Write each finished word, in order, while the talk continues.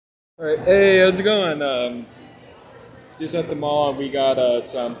Alright, hey, how's it going? Just at the mall, and we got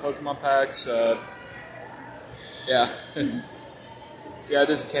some Pokemon packs. Yeah. Yeah,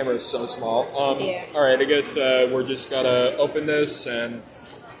 this camera is so small. Yeah. Alright, I guess we're just gotta open this and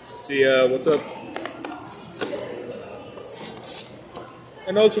see what's up.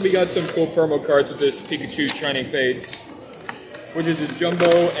 And also, we got some cool promo cards with this Pikachu Shining Fates, which is a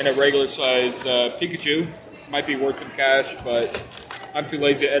jumbo and a regular size Pikachu. Might be worth some cash, but I'm too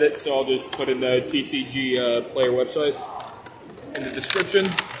lazy to edit, so I'll just put in the TCG player website in the description.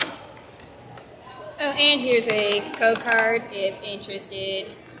 Oh, and here's a code card if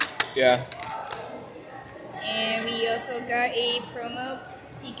interested. Yeah. And we also got a promo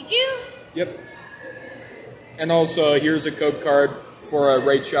Pikachu. Yep. And also, here's a code card for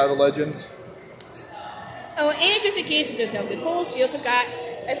Raid Shadow Legends. Oh, and just in case it does no good pulls, we also got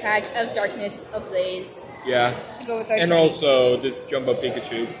a pack of Darkness Ablaze. Yeah. To go with our And shiny also Fates. this Jumbo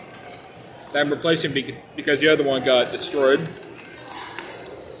Pikachu that I'm replacing because the other one got destroyed.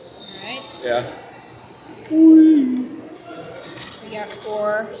 Alright. Yeah. We got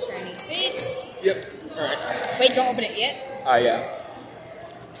 4 shiny Fates. Yep. Alright. Wait, don't open it yet. Yeah.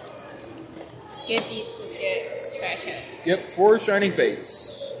 Let's get trash out. Yep, 4 Shining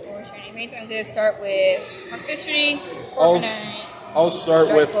Fates. 4 shiny Fates. I'm gonna start with Toxicity, I'll start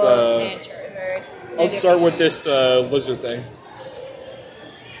with and Charizard. I'll start with this lizard thing.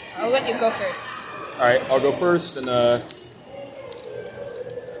 I'll let you go first. Alright, I'll go first, and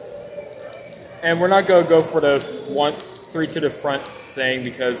we're not gonna go for the 3 to the front thing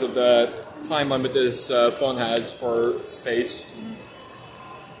because of the time limit this phone has for space.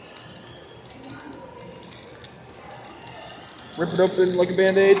 Rip it open like a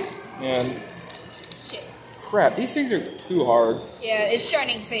band-aid, and Shit. crap, these things are too hard. Yeah, it's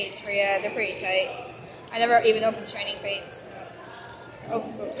Shining Fates for you. They're pretty tight. I never even opened Shining Fates. Oh,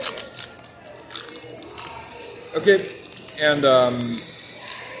 Okay, and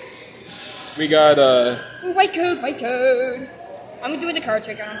we got Ooh, white code. I'm doing the card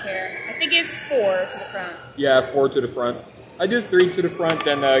trick. I don't care. I think it's 4 to the front. yeah, 4 to the front. I did 3 to the front,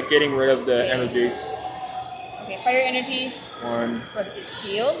 then getting rid of the energy. Okay, Fire Energy, 1, Rusted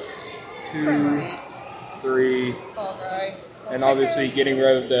Shield, 2, Permanent, 3, Ball Guy, and obviously getting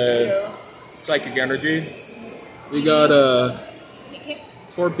rid of the 2. psychic energy. We got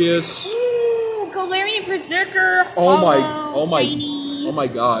Torpius. Ooh, Galarian Berserker. Oh Shiny. my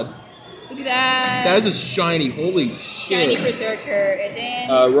god. Look at that. That is a shiny, holy Shiny shit. Berserker, and then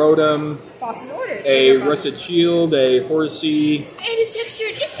Rotom, Foss's Orders. a Regular Rusted Shield, a Horsey, Foss. And it's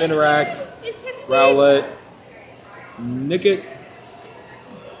textured. It's Spinarak, textured. It's textured. Rowlet, Nickit,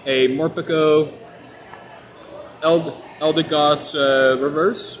 a Morpeko, Eldegoss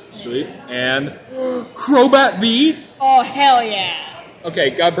Reverse, sweet, and Crobat V. Oh, hell yeah. Okay,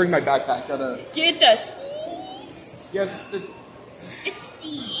 gotta bring my backpack. Gotta. Get the Steves. Yes, the It's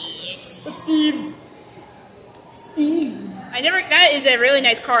Steves. Steves. Steve. That is a really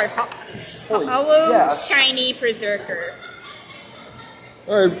nice card. Hollow yeah. Shiny Berserker.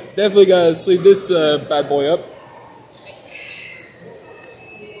 All right, definitely gotta sleeve this bad boy up.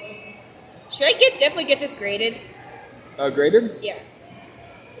 Should I definitely get this graded? Graded? Yeah.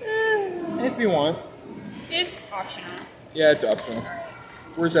 If you want. It's optional. Yeah, it's optional.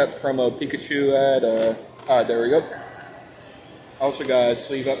 Where's that promo Pikachu at? There we go. Also gotta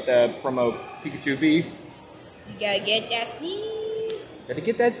sleeve up that promo Pikachu V. You gotta get that sleeve. Gotta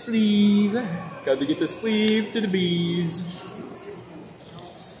get that sleeve. Gotta get the sleeve to the bees.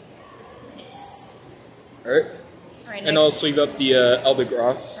 Alright. Alright, And I'll sleeve up the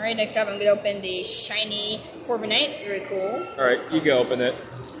Eldegoss. Alright, next up I'm gonna open the shiny Corviknight. Very cool. Alright, you can open it.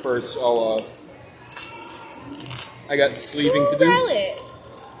 First, I got sleeving to do. Rowlet.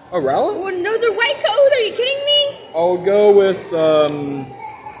 Oh, Rowlet? Oh, another white code? Are you kidding me? I'll go with,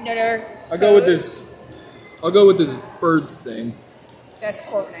 Another I'll go with this bird thing. That's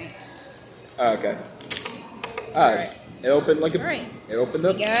Corviknight. Oh, okay. Alright. It opened like a... Alright. It opened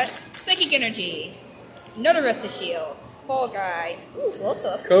up. We got Psychic Energy. Another Rusted Shield. Ball Guy. Ooh,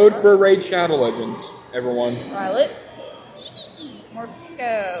 Floatzel. Code for Raid Shadow Legends, everyone. Rowlet.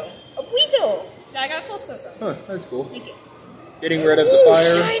 Morpeko. A Weasel. That I got Floatzel from. Huh, that's cool. Make it. Getting rid of the Ooh,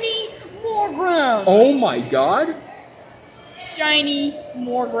 fire. shiny Morgrem. Oh my god! Shiny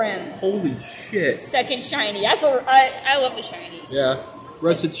Morgrem. Holy shit. Second shiny. I love the shinies. Yeah.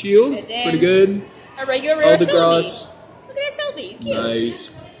 Rusted Shield, And then- pretty good. A regular rare Eldegoss, Sylvie. Look at that Sylvie. Cute.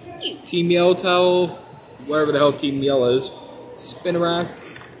 nice. Cute. Team Yell Towel, wherever the hell Team Yell is. Spinarak,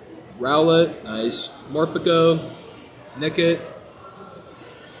 Rowlet, nice. Morpeko, Nickit,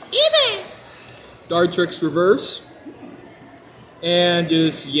 Even. Dartrix Reverse, And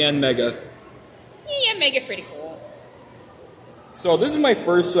just Yan Mega. Yeah, Mega's pretty cool. So this is my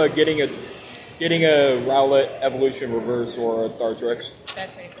first getting a Rowlet Evolution Reverse or a Dartrix.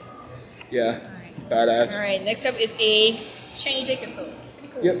 That's pretty cool. Yeah, Alright. badass. Alright, next up is a shiny Dracozolt.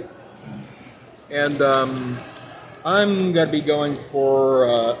 Pretty cool. Yep. And I'm gonna be going for.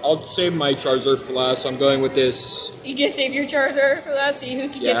 I'll save my Charizard for last. I'm going with this. You can save your Charizard for last, see who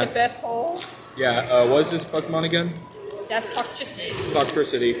can Yeah. get the best pull. Yeah. What is this Pokemon again? That's Toxtricity.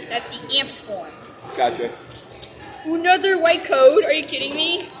 Toxtricity. That's the amped form. Gotcha. Another white code? Are you kidding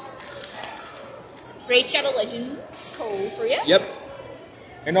me? Great Shadow Legends code for you. Yep.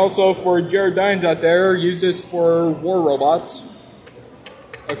 And also for Gyarados out there, use this for War Robots.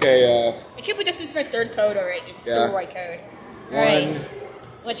 Okay. I can't believe this is my third code already. Yeah. Third white code. Alright.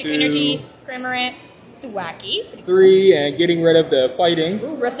 Electric two, Energy, Cramorant, Thwackey. 3, and getting rid of the fighting.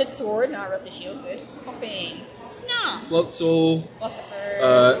 Ooh, Rusted Sword, not Rusted Shield. Good. Puffing. Snom. Floatzel.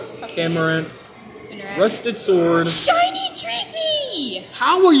 Lucifer. Cameron. Spinner. Rusted Sword. Shiny Drippy!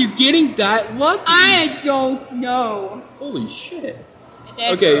 How are you getting that lucky? I don't know. Holy shit. And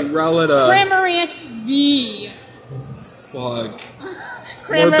then Okay, Rowlet, Cramorant V. fuck.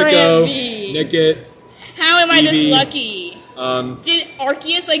 Cramorant Morpeko, V. Nickit, How am I this Eevee. lucky? Did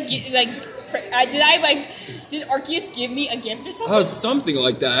Arceus did Arceus give me a gift or something? Something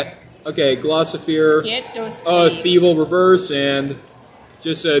like that. Okay, Glossifer, Get those sleeves. Feeble Reverse, and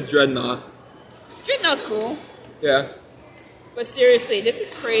just a Dreadnought. Dreadnought's cool. Yeah. But seriously, this is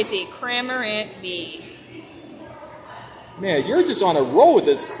crazy. Cramorant V. Man, you're just on a roll with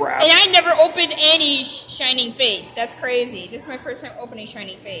this crap. And I never opened any Shining Fates. That's crazy. This is my first time opening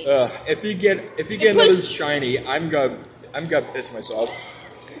Shining Fates. If you get another shiny, I'm gonna piss myself.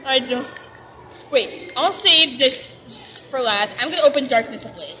 I don't. Wait, I'll save this for last. I'm gonna open Darkness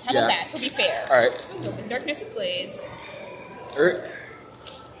Ablaze. How about that? So be fair. All right. I'm gonna open Darkness Ablaze. Alright.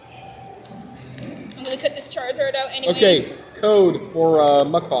 I'm gonna cut this Charizard out anyway. Okay, code for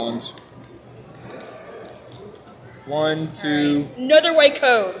Mukbangs. 1, 2, Alright. Another white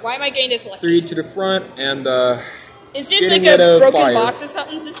code. Why am I getting this lucky? 3 to the front, and Is this getting like rid a of broken fire. box or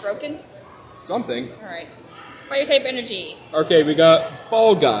something? Is this broken? something. Alright. Fire type energy. Okay, we got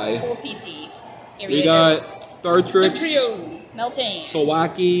Ball Guy. Full PC. We got Ariados. Startrix, Trio. Melting.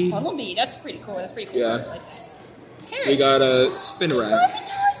 Tawaki. Bumblebee. That's pretty cool. That's pretty cool. Yeah. I like that. Harris. We got a Spinarak.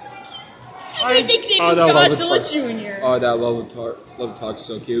 I think they Oh, got that Godzilla Jr. Oh, that Levitar's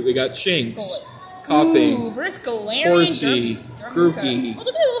so cute. We got Shinx, Ooh, Coughing, versus Galarian. Horsey, Dark- Grookey. Oh, look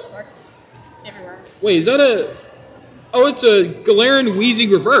at the little sparkles everywhere. Wait, is that a... Oh, it's a Galarian Wheezing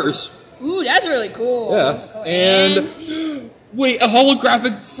Reverse. Ooh, that's really cool. Yeah. Cool. And... Wait, a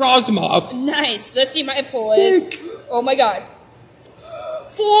holographic Frosmoth. Nice. Let's see my pull is. Oh my god.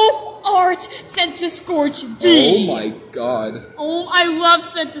 Full art Centiskorch V. Oh my god. Oh, I love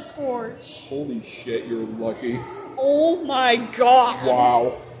Centiskorch. Holy shit, you're lucky. Oh my god.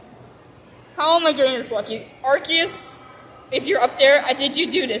 Wow. How am I getting this lucky? Arceus, if you're up there, did you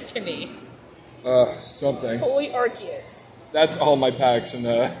do this to me? Something. Holy Arceus. That's all my packs,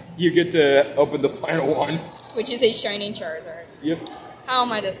 and you get to open the final one. Which is a Shining Charizard. Yep. How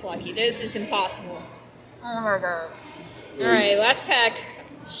am I this lucky? This is impossible. Oh my god. Alright, last pack.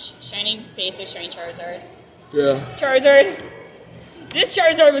 Shining Face of Shining Charizard. Yeah. Charizard. This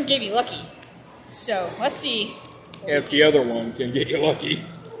Charizard was gave you lucky. So, let's see. If the other one can get you lucky.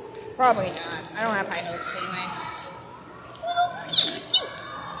 Probably not. I don't have high hopes anyway. Oh, cute.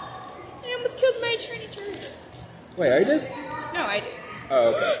 I almost killed my Shining Charizard. Wait, I did? No, I did. Oh,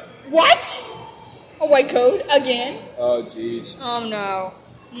 okay. What? A white code? Again? Oh, jeez. Oh no.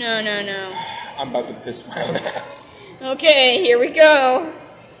 No, no, no. I'm about to piss my own ass. Okay, here we go.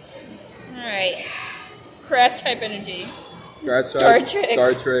 Alright. Crash type energy.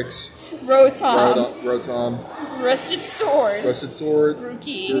 Dartrix. Rotom. Rotom. Rusted Sword. Rusted Sword.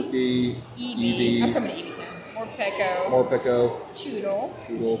 Grookey. Eevee. That's so many Eevees now. Morpeko. Choodle.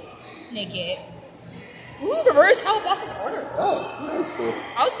 Nickit. Ooh, reverse Boss's Order. Oh, that's cool.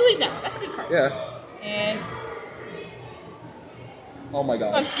 I'll still leave that. That's a good card. Yeah. And Oh my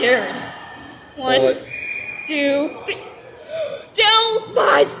god. I'm scared. Pull 1, 2, 3.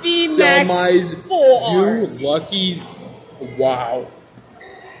 Delmise VMAX Delmise, Full Art. you lucky. Wow.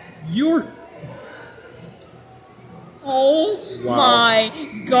 You're... Oh Wow. my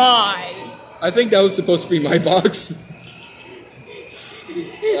god. I think that was supposed to be my box.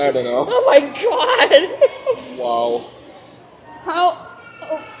 I don't know. Oh my god. Wow. How?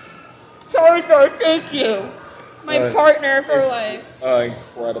 Oh. Charizard, thank you. My partner for life.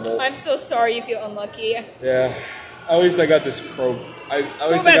 Incredible. I'm so sorry you feel unlucky. Yeah. At least I got this Crobat.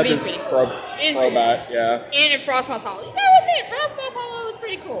 At least I got this pretty cool. It is pretty Crobat, yeah. And in Frostmoth Hollow. You gotta admit, Frostmoth Hollow is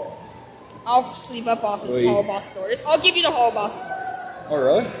pretty cool. I'll sleeve up Wait. Hollow Boss's orders. I'll give you the Hollow Boss's orders. Oh,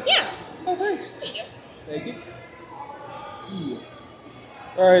 really? Yeah. Oh, thanks. There you go. Thank you.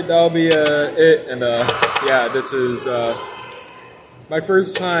 Alright, that'll be it. And yeah, this is my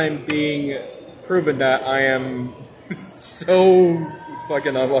first time being proven that I am so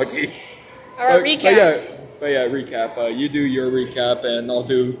fucking unlucky. Alright, recap. But yeah, recap. You do your recap, and I'll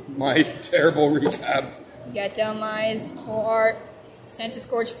do my terrible recap. You got Delmise, full art,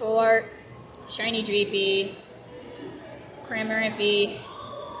 Centiskorch full art, Shiny Dreepy, Cramoranthy,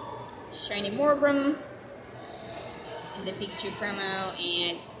 Shiny Morgrem, and the Pikachu promo,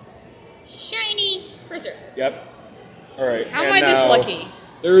 and Shiny Berserker. Yep. Alright. How am I this lucky?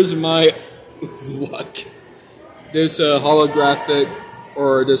 There's my luck. This holographic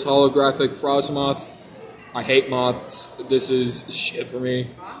Frostmoth. I hate moths. This is shit for me.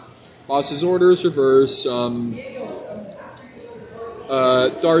 Boss's orders reverse.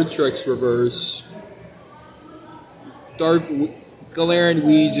 Dartrix reverse. Galarian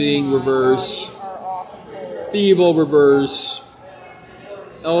Weezing reverse. These are awesome pulls. Thievul reverse.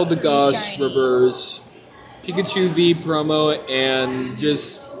 Eldegoss Shinies. reverse. Pikachu V promo and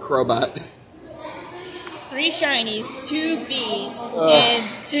just Crobat. 3 shinies, 2 Vs, and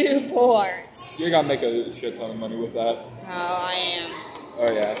 2 full arts. You gotta make a shit ton of money with that. Oh, I am.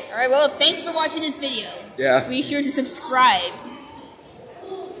 Oh yeah. Alright, well, thanks for watching this video. Yeah. Be sure to subscribe.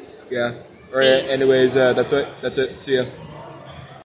 Yeah. Alright, Peace. anyways, that's it. See ya.